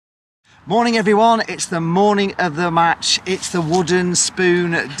Morning everyone, it's the morning of the match. It's the wooden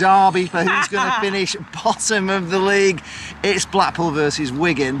spoon derby for who's going to finish bottom of the league. It's Blackpool versus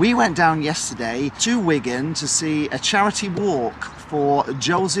Wigan. We went down yesterday to Wigan to see a charity walk for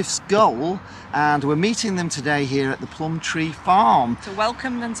Joseph's goal, and we're meeting them today here at the Plum Tree Farm. To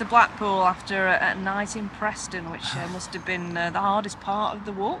welcome them to Blackpool after a night in Preston, which must have been the hardest part of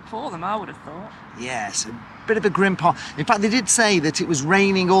the walk for them, I would have thought. Yes, a bit of a grim part. In fact, they did say that it was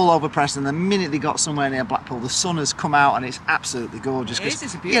raining all over Preston. The minute they got somewhere near Blackpool, the sun has come out and it's absolutely gorgeous. It is,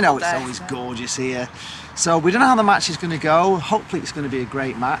 it's a beautiful you know, it's day, always gorgeous here. So we don't know how the match is going to go. Hopefully it's going to be a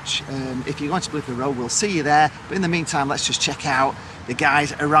great match. If you're going to Blackpool Road, we'll see you there. But in the meantime, let's just check out the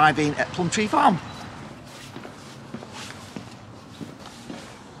guys arriving at Plum Tree Farm.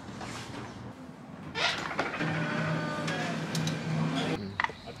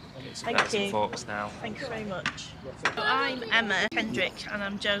 Thank you. Now. Thank you very much. So I'm Emma Kendrick and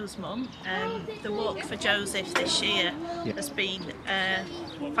I'm Joe's mum. The walk for Joseph this year has been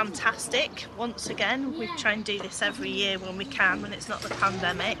fantastic. Once again, we try and do this every year when we can, when it's not the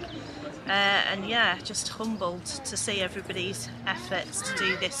pandemic. And yeah, just humbled to see everybody's efforts to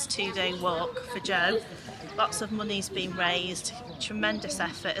do this two-day walk for Joe. Lots of money's been raised, tremendous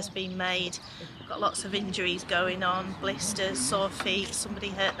effort has been made. Got lots of injuries going on, blisters, sore feet, somebody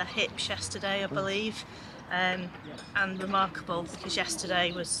hurt their hips yesterday I believe, and remarkable because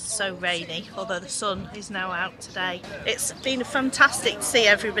yesterday was so rainy, although the sun is now out today. It's been fantastic to see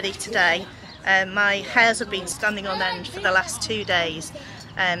everybody today. My hairs have been standing on end for the last 2 days.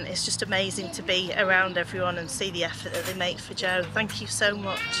 It's just amazing to be around everyone and see the effort that they make for Joe. Thank you so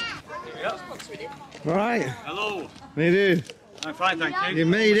much. Right. Hello. How you doing? I'm fine, thank you. You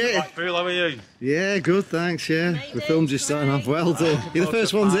made it. Blackpool, how are you? Yeah, good, thanks, yeah. The film's just starting off well done. You're the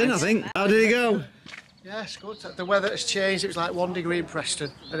first ones in, I think. How did it go? Yeah, it's good. The weather has changed. It was like 1 degree in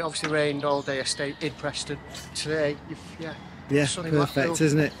Preston, and it obviously rained all day. I stayed in Preston. Today, Yeah, sunny perfect, Blackpool.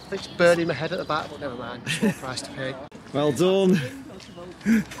 isn't it? I think it's burning my head at the back, but never mind. Small price to pay. Well done.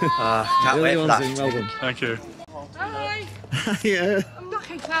 Can't wait for that. Well done. Thank you. Hi, Yeah. I'm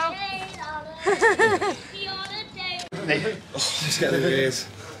knocking out. Just get the ears.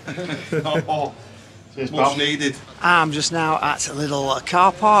 Much needed. I'm just now at a little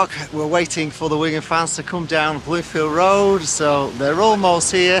car park. We're waiting for the Wigan fans to come down Bluefield Road, so they're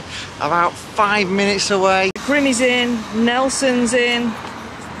almost here, about 5 minutes away. Grimmy's in, Nelson's in,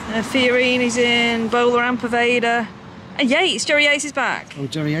 Fiorini's in, Bowler and Paveda. And Yates, Jerry Yates is back. Oh,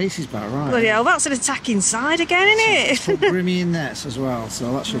 Jerry Yates is back, right. Bloody hell, that's an attacking side again, isn't it? Put Grimmy in nets as well,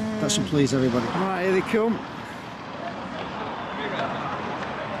 so that should please everybody. Right, here they come.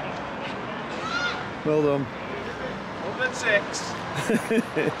 Well done. 106.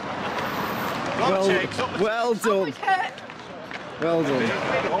 Well done. Well done.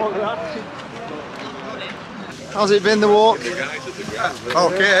 How's it been, the walk?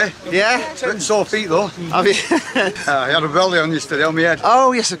 Okay. Yeah? Sore feet though. Have you? I had a belly on yesterday on my head.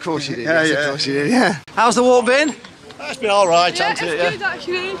 Oh, yes, of course you did. Yeah, Yes, yeah. of course you did, yeah. How's the walk been? It's been alright, Yeah, hasn't it's it? good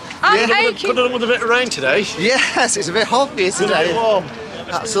actually. I'm aching. Could have done with a bit of rain today. Yes, it's a bit hot here A bit today. warm.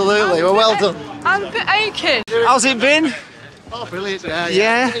 Absolutely, well done. I'm a bit aching. How's it been? Oh, brilliant. Yeah.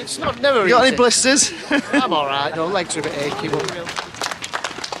 Yeah? It's never You got any easy. blisters? I'm alright. No, legs are a bit achy, but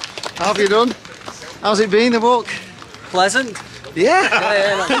How have you done? How's it been, the walk? Pleasant. Yeah?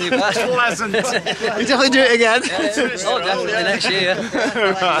 Yeah, not too bad. Pleasant. You definitely do it again? Oh, definitely next year.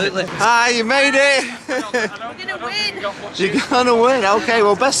 Absolutely. Hi, you made it! We're gonna win! You're gonna win, okay,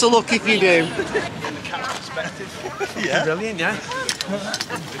 well best of luck if you do. Yeah. Brilliant, yeah.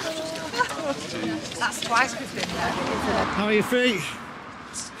 That's twice we've been there. How are your feet?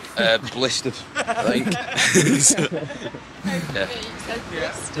 Blistered, I think.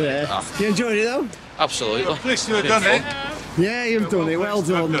 Yeah. You enjoyed it though? Absolutely. Pleased to have done it. Yeah, you've done it. Well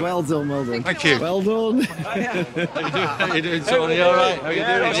done, well done, well done. Thank you. Well done. How you doing, Tony? All right? How you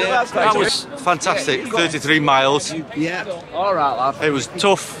doing? Yeah. That was fantastic, 33 miles. Yeah. All right, lad. It was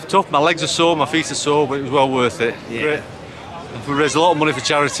tough. My legs are sore, my feet are sore, but it was well worth it. Yeah. We raised a lot of money for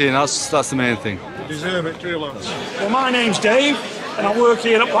charity, and that's the main thing. You deserve it, true love. Well, my name's Dave, and I work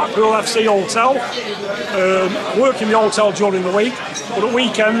here at Blackpool FC Hotel. I work in the hotel during the week, but at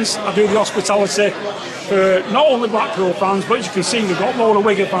weekends I do the hospitality for not only Blackpool fans, but as you can see, we've got a load of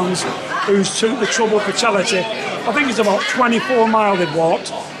Wigan fans who's took the trouble for charity. I think it's about 24 miles they've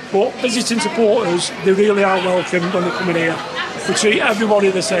walked, but visiting supporters, they really are welcome when they come in here. We treat everybody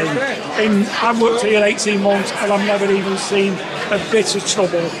the same. I've worked here 18 months and I've never even seen a bit of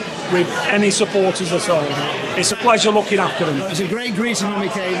trouble with any supporters at all. It's a pleasure looking after them. It was a great greeting when we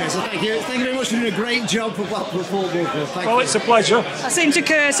came here, so thank you. Thank you very much for doing a great job for Blackpool Football Club. Thank you. It's a pleasure. I seem to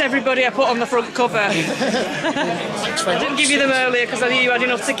curse everybody I put on the front cover. I didn't give you them earlier because I knew you had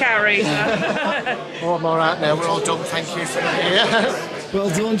enough to carry. Oh, I'm all right now. We're all done. Thank you for that. Well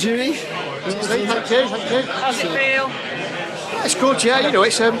done, Jimmy. Thank you. How's it feel? It's good, yeah. You know,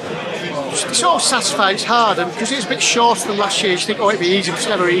 it's sort of satisfying. It's hard, and because it's a bit shorter than last year, you think, oh, it'd be easy, but it's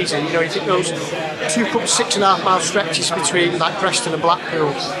never easy. You know, you think those 6.5 mile stretches between like Preston and Blackpool.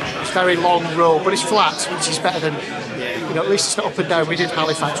 It's a very long road, but it's flat, which is better than. You know, at least it's not up and down. We did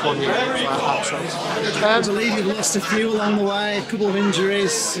Halifax one year. It was like that, so. I believe you've lost a few along the way, a couple of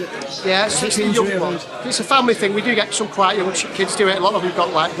injuries. Yeah, it's the young ones. It's a family thing. We do get some quite young kids do it. A lot of them have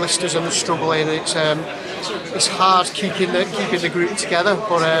got like blisters and they're struggling. It's hard keeping the group together.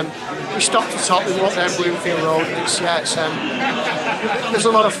 But we stopped at the top. We walked down Bloomfield Road. There's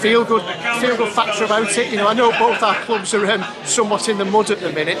a lot of feel good factor about it. You know, I know both our clubs are somewhat in the mud at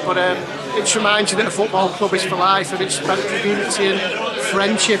the minute, but it just reminds you that a football club is for life, and it's about community and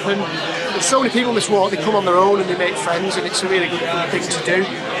friendship. And there's so many people in this walk. They come on their own and they make friends, and it's a really good thing to do.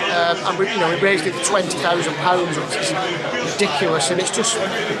 And we raised it for £20,000, which is ridiculous, and it's just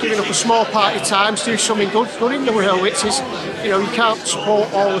giving up a small part of your time to do something good in the world, which is, you can't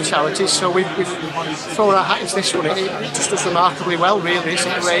support all the charities, so we've thrown our hat into this one. It just does remarkably well, really. It's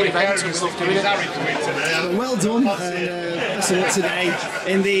a great event, and we love doing it. Well done, and best of luck today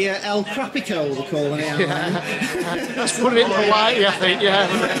in the El Crapico, they're calling it. That's putting it politely, I think, yeah.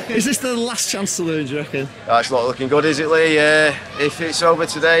 Is this the last chance to learn, do you reckon? It's not looking good, is it, Lee? If it's over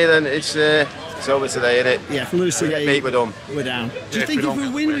today, then it's over today, isn't it? Yeah, if we lose today, beat, we're done. We're down. Do you think if we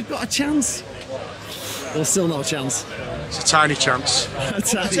win, we've got a chance? Or still no chance? It's a tiny chance. A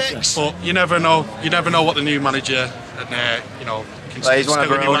tiny chance. But you never know. You never know what the new manager and can instill a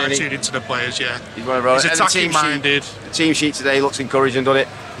new attitude into the players. Yeah, he's attacking minded. The team sheet today looks encouraging, doesn't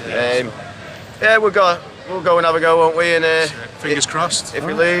it? Yeah, we'll go and have a go, won't we? And fingers crossed. If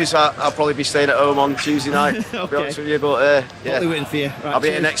we lose, I'll probably be staying at home on Tuesday night. Okay. To be honest with you, but yeah, what win for you? Right, I'll be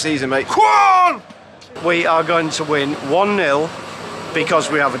here next season, mate. Come on! We are going to win 1-0 because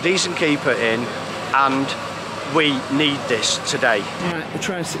we have a decent keeper in, and we need this today. Right, we're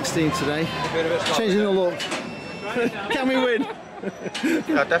trying 16 today. Changing the look. Can we win?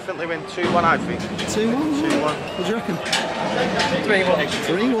 I'll definitely win 2-1, I think. 2-1? 2-1. What do you reckon? 3-1.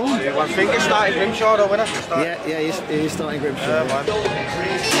 3-1? I think it's starting Grimshaw, though, winner. Yeah, he's starting Grimshaw.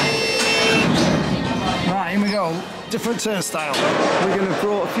 Right, here we go. Different turnstile. We're going to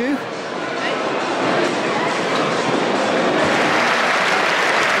brought a few.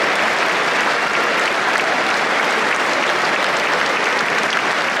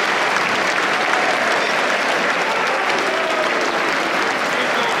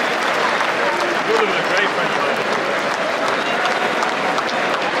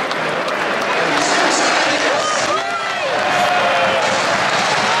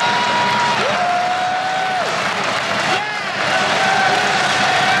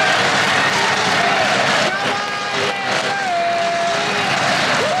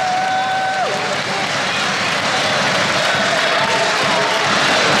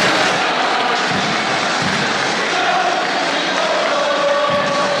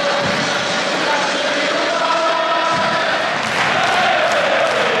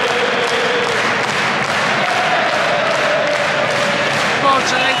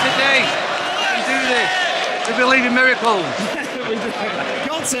 We believe in miracles.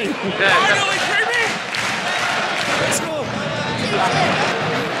 Got to. Finally, baby! Let's go.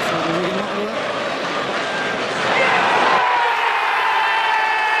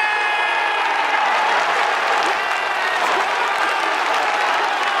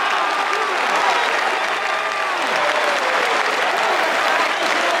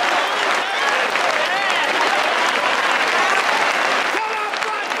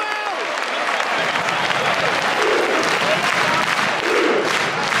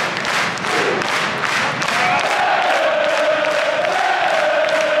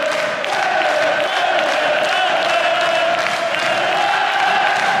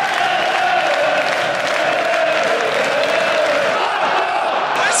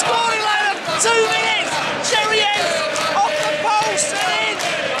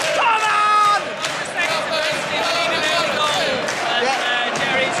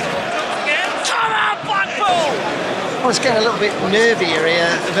 It's getting a little bit nervier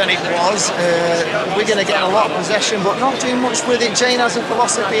here than it was. We're going to get a lot of possession, but not doing much with it. Jane has a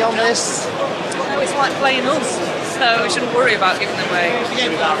philosophy on this. It's like playing us, so we shouldn't worry about giving them away.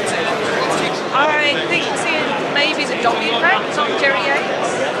 I think seeing maybe the Dobbie effect on Jerry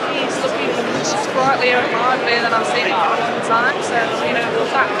Yates. looking sprightlier and livelier than I've seen it for a long time. So, you know,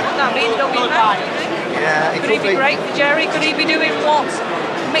 could that mean Dobbie back? Yeah, could he be great for Jerry? Could he be doing what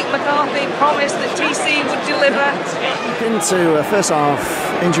Mick McCarthy promised that TC would deliver? Into first half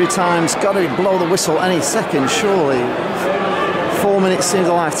injury times, got to blow the whistle any second, surely. 4 minutes seems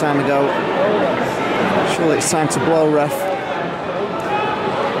a lifetime ago. Surely it's time to blow, ref.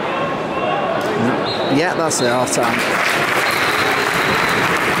 Yeah, that's it, half time.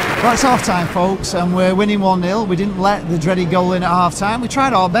 Well, it's half time, folks, and we're winning 1-0. We didn't let the dreaded goal in at half time. We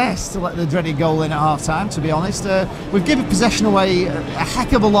tried our best to let the dreaded goal in at half time, to be honest. We've given possession away a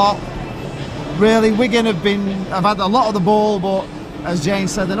heck of a lot. Really, Wigan have had a lot of the ball, but as Jane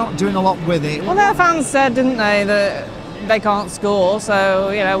said, they're not doing a lot with it. Well, their fans said, didn't they, that they can't score,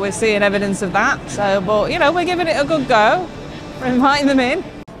 so, you know, we're seeing evidence of that. So, but, you know, we're giving it a good go. We're inviting them in.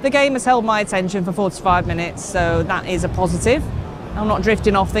 The game has held my attention for 45 minutes, so that is a positive. I'm not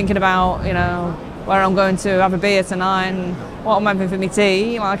drifting off thinking about, you know, where I'm going to have a beer tonight and what I'm having for my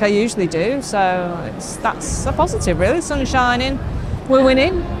tea, like I usually do. So that's a positive, really. The sun's shining, we're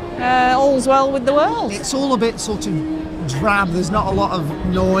winning, all's well with the world. It's all a bit sort of drab. There's not a lot of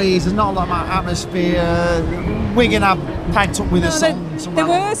noise. There's not a lot of atmosphere. Wigan have packed up with a song. They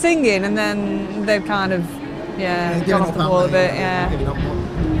were singing, and then they've kind of, gone off the ball a bit. Yeah,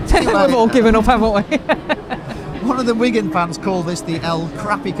 we've all given up, haven't we? One of the Wigan fans called this the El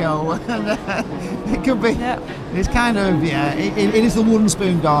Crapico, and it could be. Yeah. It's kind of it is the wooden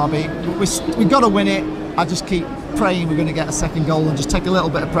spoon derby. We've got to win it. I just keep praying we're going to get a second goal and just take a little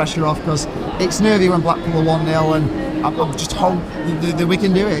bit of pressure off, because it's nervy when Blackpool are 1-0, and I just hope that we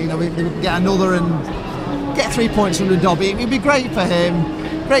can do it. You know, we get another and get 3 points from the Dobbie. It'd be great for him.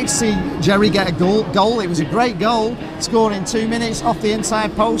 Great to see Jerry get a goal. It was a great goal, scored in 2 minutes off the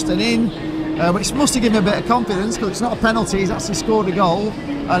inside post and in. Which must have given him a bit of confidence, because it's not a penalty, he's actually scored a goal,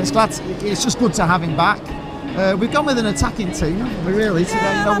 and it's just good to have him back. We've gone with an attacking team, haven't we, really, today?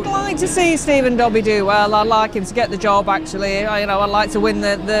 I'd like to see Stephen Dobbie do well. I'd like him to get the job, actually. I'd like to win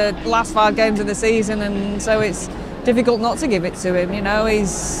the last 5 games of the season, and so it's difficult not to give it to him. You know,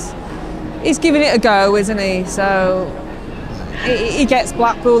 he's giving it a go, isn't he? So he gets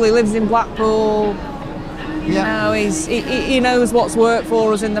Blackpool, he lives in Blackpool. Yeah. You know, he knows what's worked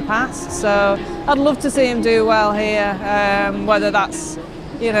for us in the past, so I'd love to see him do well here. Whether that's,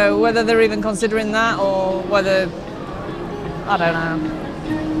 you know, whether they're even considering that, or whether, I don't know.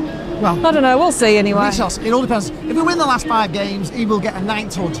 Well, I don't know. We'll see anyway. It all depends. If we win the last 5 games, he will get a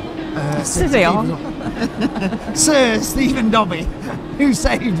knighthood. Sir Stephen Dobbie, who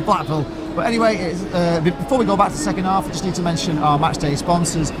saved Blackpool. But anyway, before we go back to the second half, I just need to mention our matchday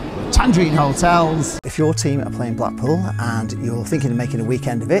sponsors. Tangerine Hotels. If your team are playing Blackpool and you're thinking of making a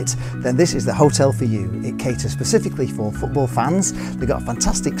weekend of it, then this is the hotel for you. It caters specifically for football fans. They've got a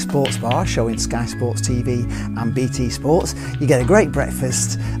fantastic sports bar showing Sky Sports TV and BT Sports. You get a great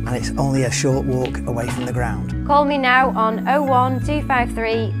breakfast, and it's only a short walk away from the ground. Call me now on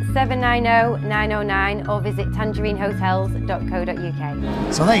 01253 790 909 or visit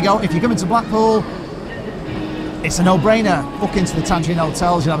tangerinehotels.co.uk. So there you go. If you're coming to Blackpool, it's a no-brainer. Book into the Tangerine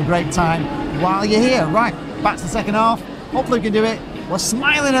Hotels, you'll have a great time while you're here. Right, back to the second half. Hopefully we can do it. We're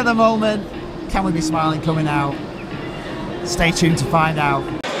smiling at the moment. Can we be smiling coming out? Stay tuned to find out.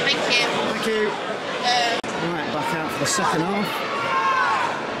 Thank you. Thank you. Right, back out for the second half.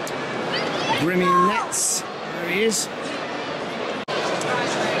 Grimmy Nets, there he is.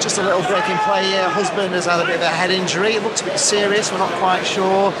 Just a little break in play here. Husband has had a bit of a head injury. It looks a bit serious, we're not quite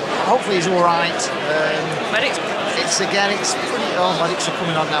sure. Hopefully he's all right. Medics pretty... Oh, medics are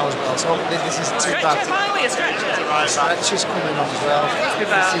coming on now as well, so this isn't too bad. Stretcher's coming on as well.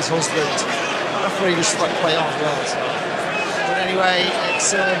 This is husband. Referee just let play on as well. So. But anyway,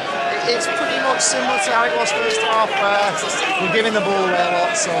 it's pretty much similar to how it was first half, where we're giving the ball away a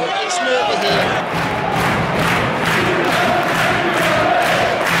lot, so it's nervy here.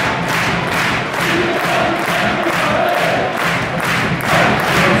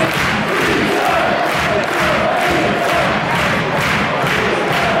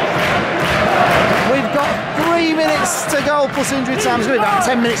 To go plus injury time. It's going to be about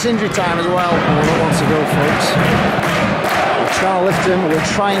 10 minutes injury time as well. We don't want to go, folks. We're trying to lift him. We're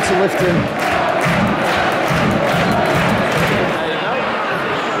trying to lift him. There you go.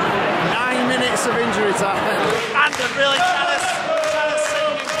 9 minutes of injury time. And they're really trying to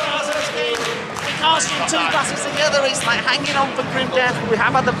save him because you two passes together, it's like hanging on for grim death. We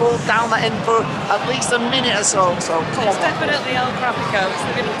have had the ball down that end for at least a minute or so. So come on. It's definitely El Crapico. It's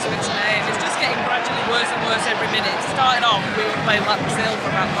living up to its name. It's just getting gradually worse and worse every minute. Starting off, we were playing like Brazil for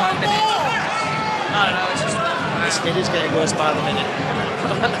about 5 minutes. I don't know, it's just It is getting worse by the minute.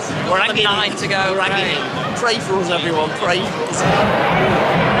 We're hanging 9 to go. We're hanging in. Pray for us, everyone. Pray for us.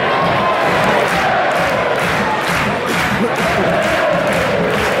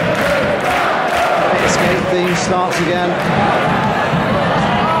 Escape theme starts again.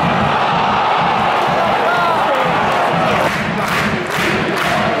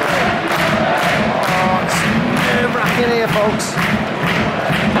 In here, folks.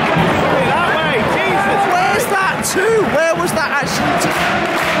 That way, Jesus. Where's that to? Where was that actually to?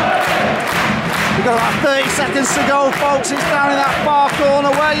 We've got about 30 seconds to go, folks. It's down in that far corner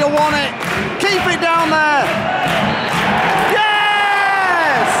where you want it. Keep it down there.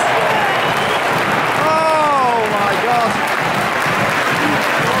 Yes! Oh my God.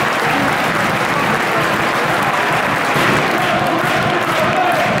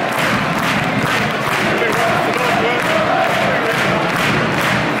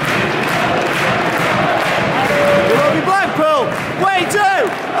 Blackpool, way two!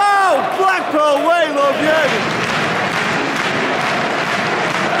 Oh, Blackpool, we love you!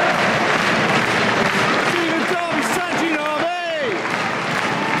 Stephen Dobbie, Sanji Dobbie!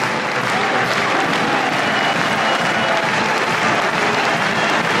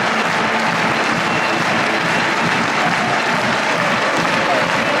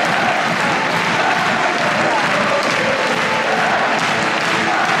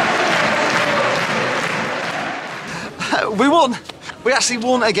 We won. We actually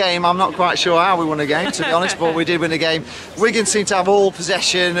won a game. I'm not quite sure how we won a game, to be honest, but we did win a game. Wigan seemed to have all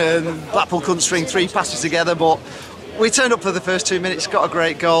possession and Blackpool couldn't string 3 passes together, but we turned up for the first 2 minutes, got a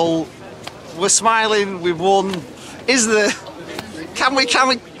great goal. We're smiling, we've won. Can we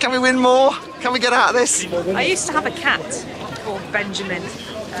win more? Can we get out of this? I used to have a cat called Benjamin.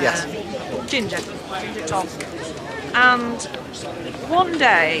 Yes. Ginger Tom. And one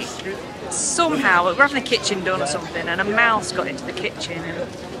day, somehow, we're having the kitchen done or something, and a mouse got into the kitchen,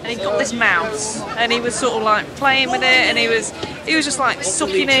 and he got this mouse, and he was sort of like playing with it, and he was just like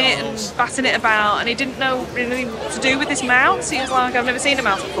sucking it and batting it about, and he didn't know really what to do with this mouse. He was like, I've never seen a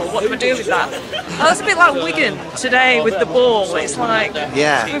mouse before, what do I do with that? And that's a bit like Wigan today with the ball. It's like,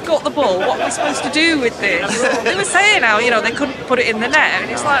 yeah, we've got the ball, what are we supposed to do with this? They were saying how, you know, they couldn't put it in the net,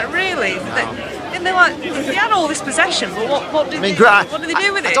 and it's like, really? And they're like, they had all this possession, but what did they do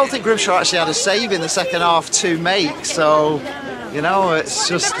with it? I don't think Grimshaw actually had a save in the second half to make, so, you know, it's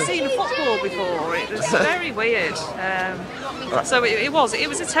just... I've never seen football before, it was very weird. So it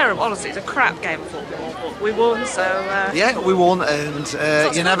was a terrible, honestly, it's a crap game of football, but we won, so... yeah, we won, and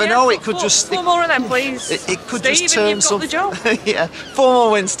you never know, it could just... 4 more of them, please. It could Steve, just turn some... you've got the job. Yeah, 4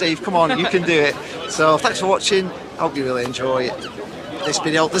 more wins, Steve, come on, you can do it. So, thanks for watching, I hope you really enjoy it. This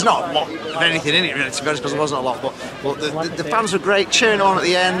video, there's not a lot of anything in it really, to be honest, because there wasn't a lot, but the fans were great, cheering on at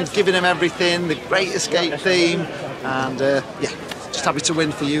the end, giving them everything, the great escape theme, and yeah, just happy to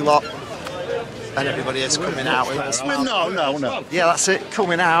win for you lot, and everybody is coming out with us. No. Yeah, that's it,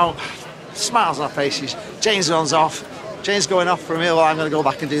 coming out, smiles on our faces. James goes off, James going off from here, well, I'm going to go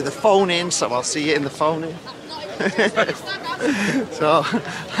back and do the phone in, so I'll see you in the phone in. So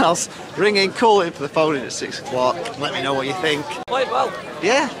I'll ring in, call in for the phone in at 6 o'clock. Let me know what you think. Played well.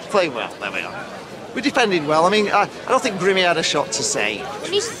 Yeah, played well. There we are. We defended well. I mean, I don't think Grimmy had a shot to say. We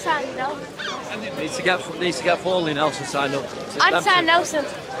need to sign up. Needs to get Foley Nelson signed up. I'd sign Nelson.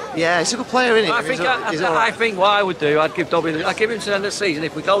 Yeah, he's a good player, isn't he? I think what I would do, I'd give Dobbie. I'd give him to the end of the season.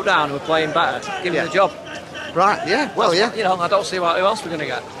 If we go down and we're playing better, give him the job. Right. Yeah. Well, yeah. You know, I don't see who else we're going to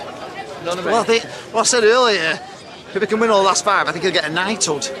get. You know what I mean? Well, I said earlier. If we can win all the last 5, I think he'll get a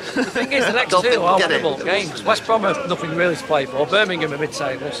knighthood. The thing is, the next 2 are winnable games. West Brom have nothing really to play for. Birmingham are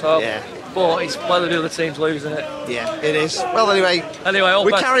mid-table, so. Yeah. But it's whether the other team's losing it. Yeah, it is. Well, anyway,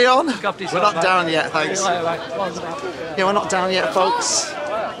 we carry on. We're not down yet, thanks. Yeah, we're not down yet, folks.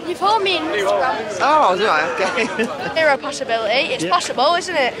 You follow me on Instagram. Oh, right, okay. Zero possibility. It's possible,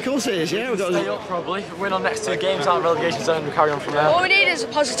 isn't it? Of course it is, yeah. We've got to stay up, probably. Win on next 2 games out of relegation zone and carry on from there. All we need is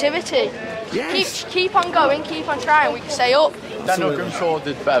positivity. Yes. Keep on going, keep on trying, we can stay up. Daniel Grimshaw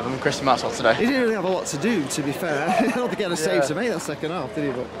did better than Christian Maxwell today. He didn't really have a lot to do, to be fair. I don't think he had a save to make that second half, did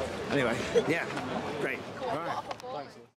he? But anyway, yeah.